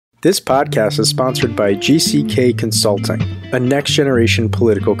This podcast is sponsored by GCK Consulting, a next-generation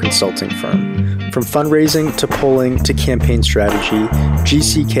political consulting firm. From fundraising to polling to campaign strategy,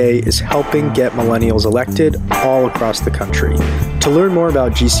 GCK is helping get millennials elected all across the country. To learn more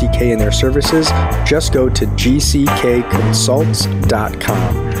about GCK and their services, just go to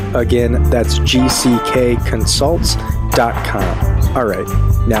gckconsults.com. Again, that's gckconsults.com. All right,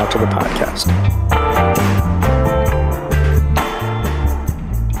 now to the podcast.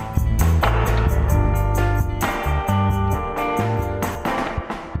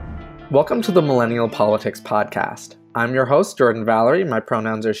 Welcome to the Millennial Politics Podcast. I'm your host, Jordan Valerie. My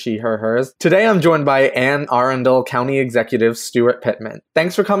pronouns are she, her, hers. Today I'm joined by Anne Arundel County Executive Stuart Pittman.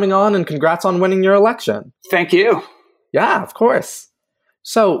 Thanks for coming on and congrats on winning your election. Thank you. Yeah, of course.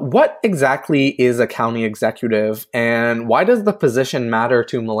 So what exactly is a county executive and why does the position matter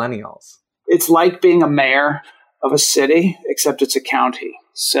to millennials? It's like being a mayor of a city, except it's a county.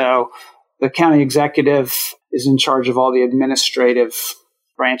 So the county executive is in charge of all the administrative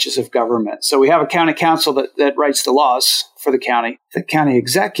branches of government. So we have a county council that writes the laws for the county. The county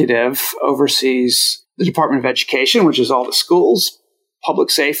executive oversees the Department of Education, which is all the schools,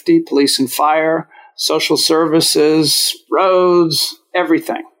 public safety, police and fire, social services, roads,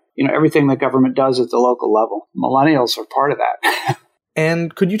 everything. Everything that government does at the local level. Millennials are part of that.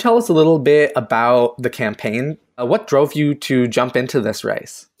 And could you tell us a little bit about the campaign? What drove you to jump into this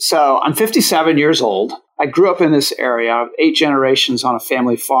race? So I'm 57 years old. I grew up in this area. I have 8 generations on a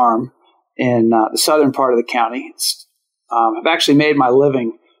family farm in the southern part of the county. I've actually made my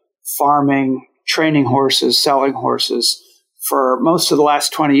living farming, training horses, selling horses for most of the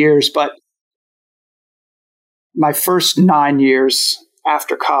last 20 years. But my first 9 years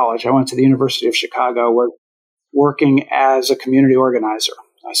after college, I went to the University of Chicago working as a community organizer.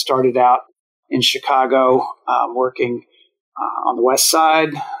 I started out in Chicago working on the west side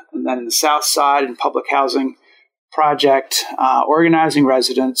and then in the south side in public housing project, organizing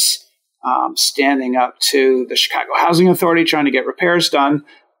residents, standing up to the Chicago Housing Authority, trying to get repairs done,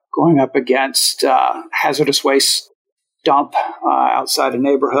 going up against hazardous waste dump outside a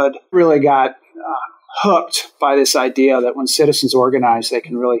neighborhood. Really got hooked by this idea that when citizens organize, they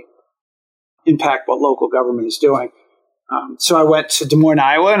can really impact what local government is doing. So I went to Des Moines,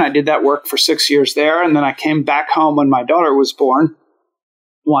 Iowa, and I did that work for 6 years there. And then I came back home when my daughter was born,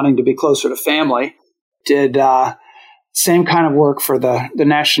 wanting to be closer to family. Did same kind of work for the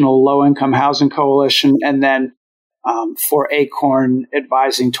National Low-Income Housing Coalition, and then for ACORN,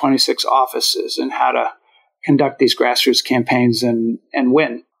 advising 26 offices and how to conduct these grassroots campaigns and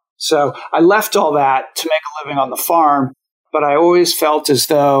win. So I left all that to make a living on the farm. But I always felt as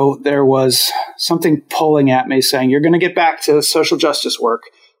though there was something pulling at me saying, you're going to get back to social justice work,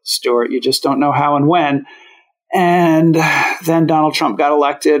 Stuart. You just don't know how and when. And then Donald Trump got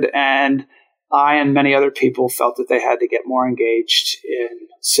elected, and I and many other people felt that they had to get more engaged in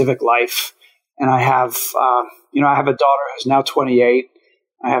civic life. And I have a daughter who's now 28.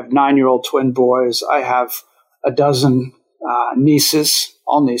 I have 9-year-old twin boys. I have a dozen nieces,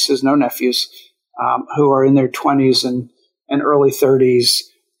 all nieces, no nephews, who are in their 20s and early 30s.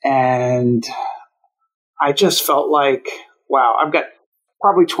 And I just felt like, wow, I've got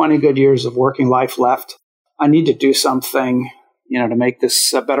probably 20 good years of working life left. I need to do something, to make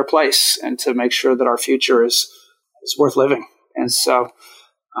this a better place and to make sure that our future is worth living. And so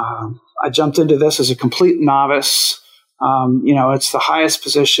I jumped into this as a complete novice. It's the highest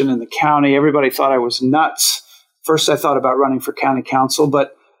position in the county. Everybody thought I was nuts. First, I thought about running for county council,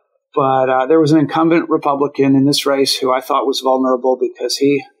 but there was an incumbent Republican in this race who I thought was vulnerable because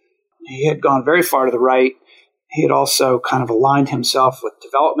he had gone very far to the right. He had also kind of aligned himself with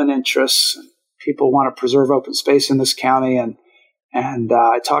development interests. People want to preserve open space in this county. And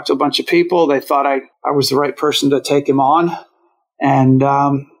I talked to a bunch of people. They thought I was the right person to take him on. And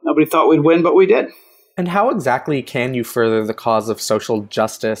nobody thought we'd win, but we did. And how exactly can you further the cause of social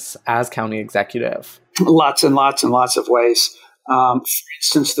justice as county executive? Lots and lots and lots of ways. For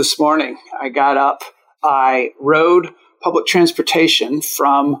instance, this morning, I got up, I rode public transportation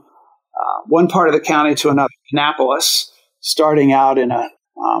from one part of the county to another, Annapolis, starting out in a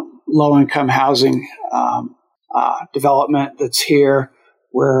low-income housing development that's here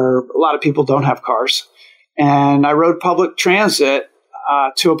where a lot of people don't have cars. And I rode public transit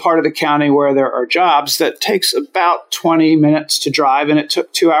to a part of the county where there are jobs that takes about 20 minutes to drive, and it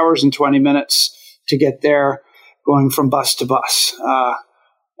took 2 hours and 20 minutes to get there, going from bus to bus.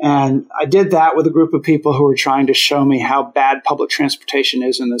 And I did that with a group of people who were trying to show me how bad public transportation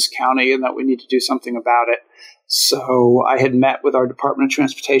is in this county and that we need to do something about it. So I had met with our Department of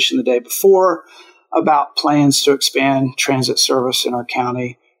Transportation the day before about plans to expand transit service in our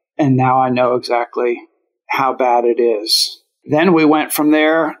county. And now I know exactly how bad it is. Then we went from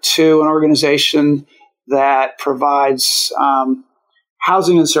there to an organization that provides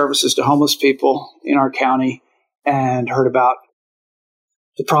housing and services to homeless people in our county, and heard about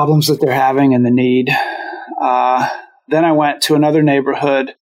the problems that they're having and the need. Then I went to another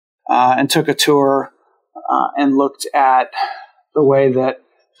neighborhood and took a tour and looked at the way that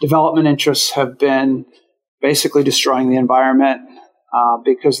development interests have been basically destroying the environment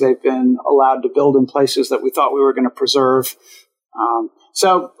because they've been allowed to build in places that we thought we were going to preserve.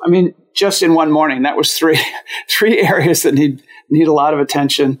 So, I mean, just in one morning, that was three areas that need a lot of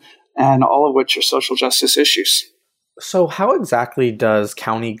attention, and all of which are social justice issues. So how exactly does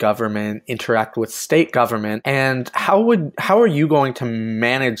county government interact with state government, and how are you going to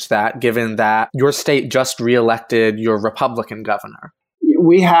manage that given that your state just reelected your Republican governor?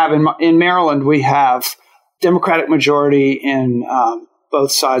 We have in Maryland, we have Democratic majority in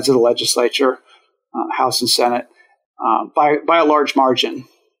both sides of the legislature, House and Senate, by a large margin.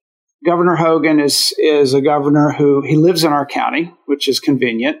 Governor Hogan is a governor who he lives in our county, which is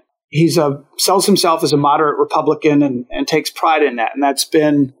convenient. He sells himself as a moderate Republican and takes pride in that. And that's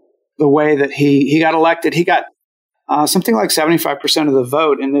been the way that he got elected. He got something like 75% of the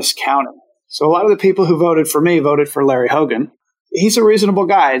vote in this county. So a lot of the people who voted for me voted for Larry Hogan. He's a reasonable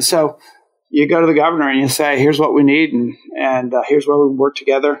guy. And so you go to the governor and you say, here's what we need, and here's where we work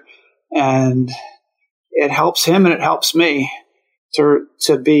together. And it helps him and it helps me to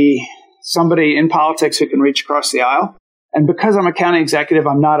be somebody in politics who can reach across the aisle. And because I'm a county executive,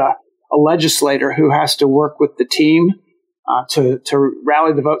 I'm not a legislator who has to work with the team to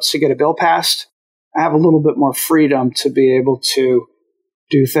rally the votes to get a bill passed. I have a little bit more freedom to be able to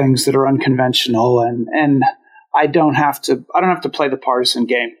do things that are unconventional, and I don't have to play the partisan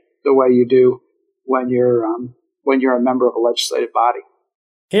game the way you do when you're a member of a legislative body.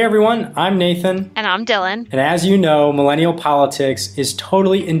 Hey everyone, I'm Nathan. And I'm Dylan. And as you know, Millennial Politics is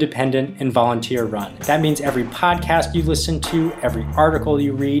totally independent and volunteer run. That means every podcast you listen to, every article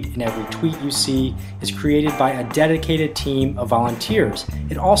you read, and every tweet you see is created by a dedicated team of volunteers.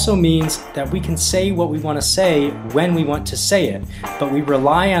 It also means that we can say what we want to say when we want to say it, but we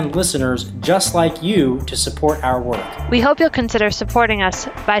rely on listeners just like you to support our work. We hope you'll consider supporting us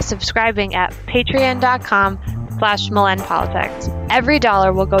by subscribing at patreon.com/MillenPolitics. Every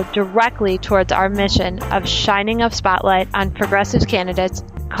dollar will go directly towards our mission of shining a spotlight on progressive candidates,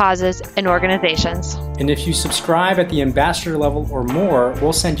 causes, and organizations. And if you subscribe at the ambassador level or more,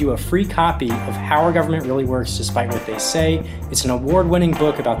 we'll send you a free copy of How Our Government Really Works Despite What They Say. It's an award-winning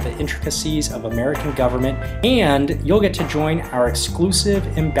book about the intricacies of American government, and you'll get to join our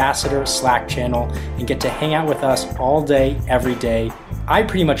exclusive ambassador Slack channel and get to hang out with us all day, every day. I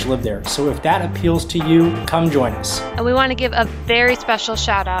pretty much live there, so if that appeals to you, come join us. And we want to give a very special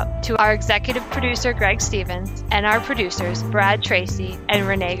shout out to our executive producer, Greg Stevens, and our producers, Brad Tracy and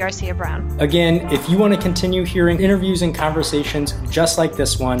Renee Garcia Brown. Again, if you want to continue hearing interviews and conversations just like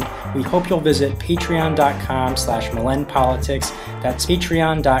this one, we hope you'll visit patreon.com/MillenPolitics. That's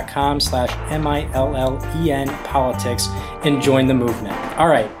patreon.com/MILLEN and join the movement. All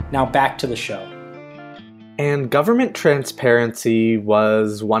right, now back to the show. And government transparency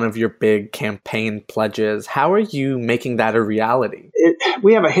was one of your big campaign pledges. How are you making that a reality?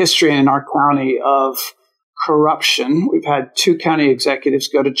 We have a history in our county of corruption. We've had 2 county executives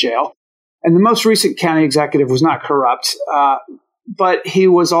go to jail. And the most recent county executive was not corrupt, but he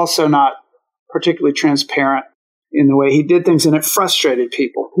was also not particularly transparent in the way he did things, and it frustrated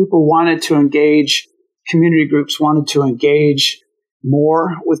people. People wanted to engage, community groups wanted to engage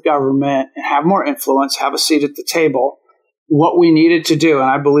more with government and have more influence, have a seat at the table. What we needed to do, and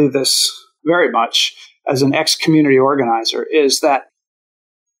I believe this very much as an ex-community organizer, is that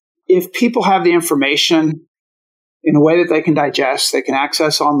if people have the information in a way that they can digest, they can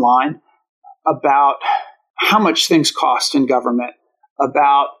access online about how much things cost in government,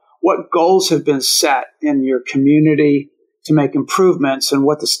 about what goals have been set in your community to make improvements and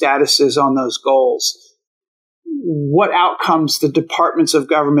what the status is on those goals, what outcomes the departments of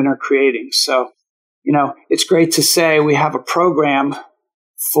government are creating. So, it's great to say we have a program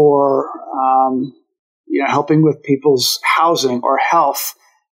for, helping with people's housing or health,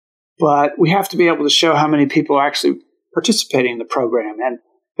 but we have to be able to show how many people are actually participating in the program and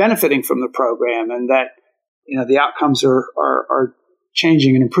benefiting from the program, and that, the outcomes are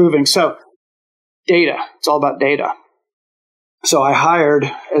changing and improving. So data, it's all about data. So I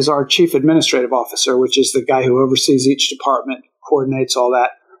hired as our chief administrative officer, which is the guy who oversees each department, coordinates all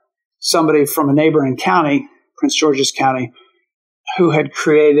that, somebody from a neighboring county, Prince George's County, who had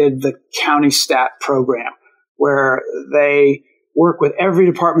created the county stat program, where they work with every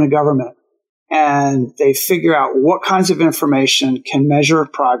department of government, and they figure out what kinds of information can measure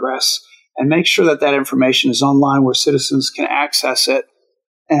progress and make sure that that information is online where citizens can access it.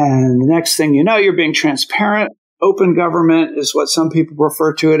 And the next thing you know, you're being transparent. Open government is what some people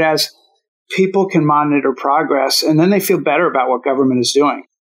refer to it as. People can monitor progress, and then they feel better about what government is doing.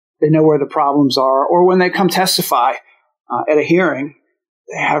 They know where the problems are, or when they come testify at a hearing,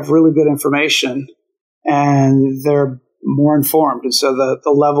 they have really good information, and they're more informed. And so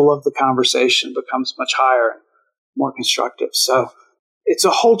the level of the conversation becomes much higher and more constructive. So it's a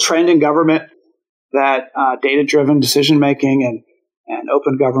whole trend in government that data-driven decision-making and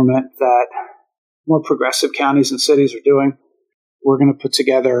open government that more progressive counties and cities are doing. We're going to put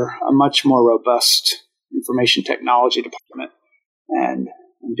together a much more robust information technology department and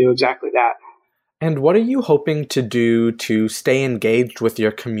do exactly that. And what are you hoping to do to stay engaged with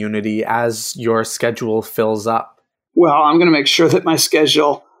your community as your schedule fills up? Well, I'm going to make sure that my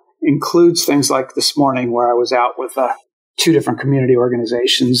schedule includes things like this morning where I was out with 2 different community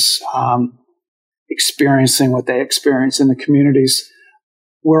organizations, experiencing what they experience in the communities.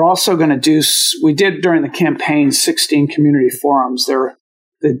 We're also going to do, we did during the campaign 16 community forums.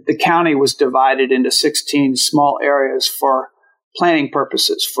 The county was divided into 16 small areas for planning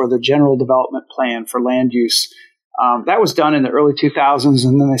purposes, for the general development plan, for land use. That was done in the early 2000s,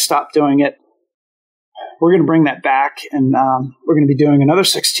 and then they stopped doing it. We're going to bring that back, and we're going to be doing another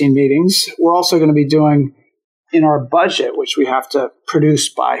 16 meetings. We're also going to be doing, in our budget, which we have to produce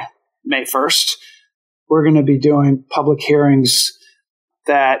by May 1st, we're going to be doing public hearings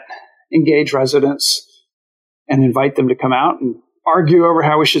that engage residents and invite them to come out and argue over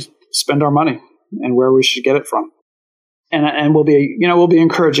how we should spend our money and where we should get it from. And we'll be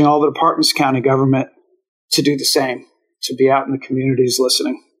encouraging all the departments of county government to do the same, to be out in the communities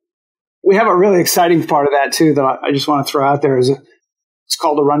listening. We have a really exciting part of that too that I just want to throw out there. It's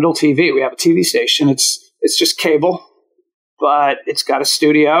called Arundel TV. We have a TV station. It's just cable, but it's got a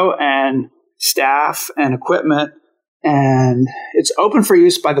studio and staff and equipment, and it's open for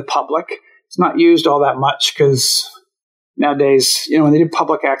use by the public. It's not used all that much because nowadays, when they do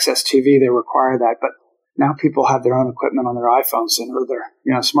public access TV, they require that. But now people have their own equipment on their iPhones or their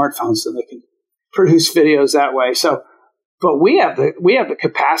smartphones, and they can produce videos that way. So, but we have the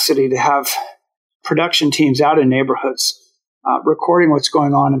capacity to have production teams out in neighborhoods, recording what's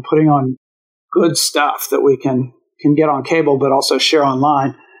going on and putting on good stuff that we can get on cable, but also share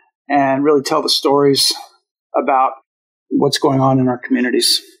online and really tell the stories about what's going on in our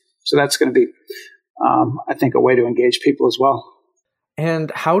communities. So that's going to be, I think, a way to engage people as well.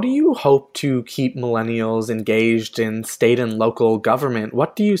 And how do you hope to keep millennials engaged in state and local government?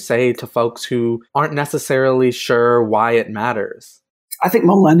 What do you say to folks who aren't necessarily sure why it matters? I think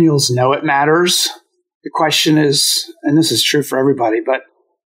millennials know it matters. The question is, and this is true for everybody, but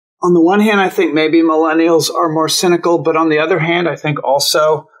on the one hand, I think maybe millennials are more cynical, but on the other hand, I think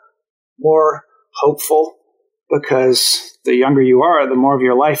also more hopeful, because the younger you are, the more of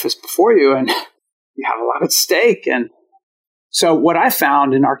your life is before you, and you have a lot at stake. And so what I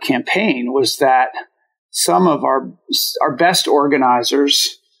found in our campaign was that some of our best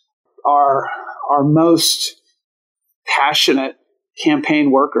organizers, our most passionate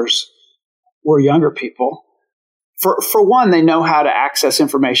campaign workers, were younger people. For one, they know how to access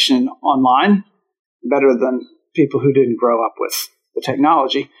information online better than people who didn't grow up with the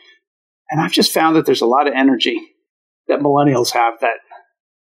technology. And I've just found that there's a lot of energy that millennials have that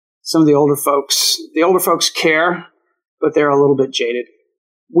some of the older folks care, but they're a little bit jaded.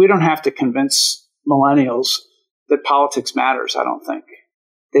 We don't have to convince millennials that politics matters, I don't think.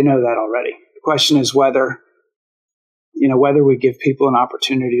 They know that already. The question is whether we give people an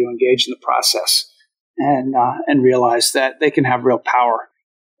opportunity to engage in the process and realize that they can have real power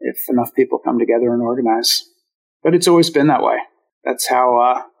if enough people come together and organize. But it's always been that way. That's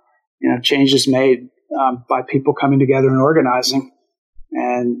how change is made by people coming together and organizing.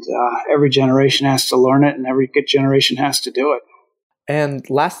 And every generation has to learn it, and every good generation has to do it. And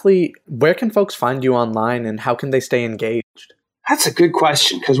lastly, where can folks find you online, and how can they stay engaged? That's a good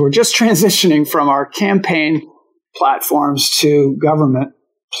question, because we're just transitioning from our campaign platforms to government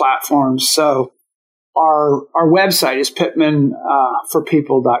platforms. So our website is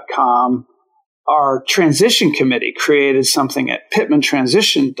pittmanforpeople.com. Our transition committee created something at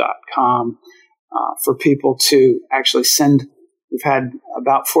pittmantransition.com for people to actually send. We've had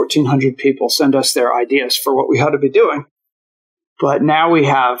about 1,400 people send us their ideas for what we ought to be doing. But now we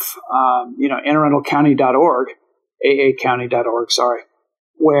have, AnneRundleCounty.org, aacounty.org,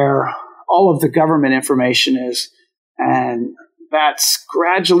 where all of the government information is. And that's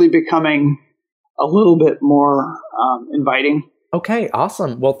gradually becoming a little bit more inviting Okay,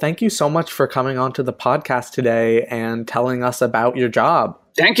 awesome. Well, thank you so much for coming on to the podcast today and telling us about your job.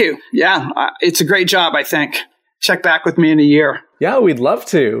 Thank you. Yeah, it's a great job, I think. Check back with me in a year. Yeah, we'd love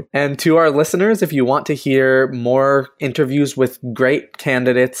to. And to our listeners, if you want to hear more interviews with great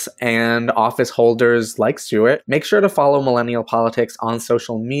candidates and office holders like Stuart, make sure to follow Millennial Politics on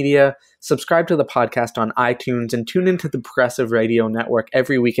social media, subscribe to the podcast on iTunes, and tune into the Progressive Radio Network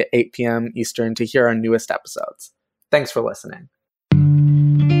every week at 8 p.m. Eastern to hear our newest episodes. Thanks for listening.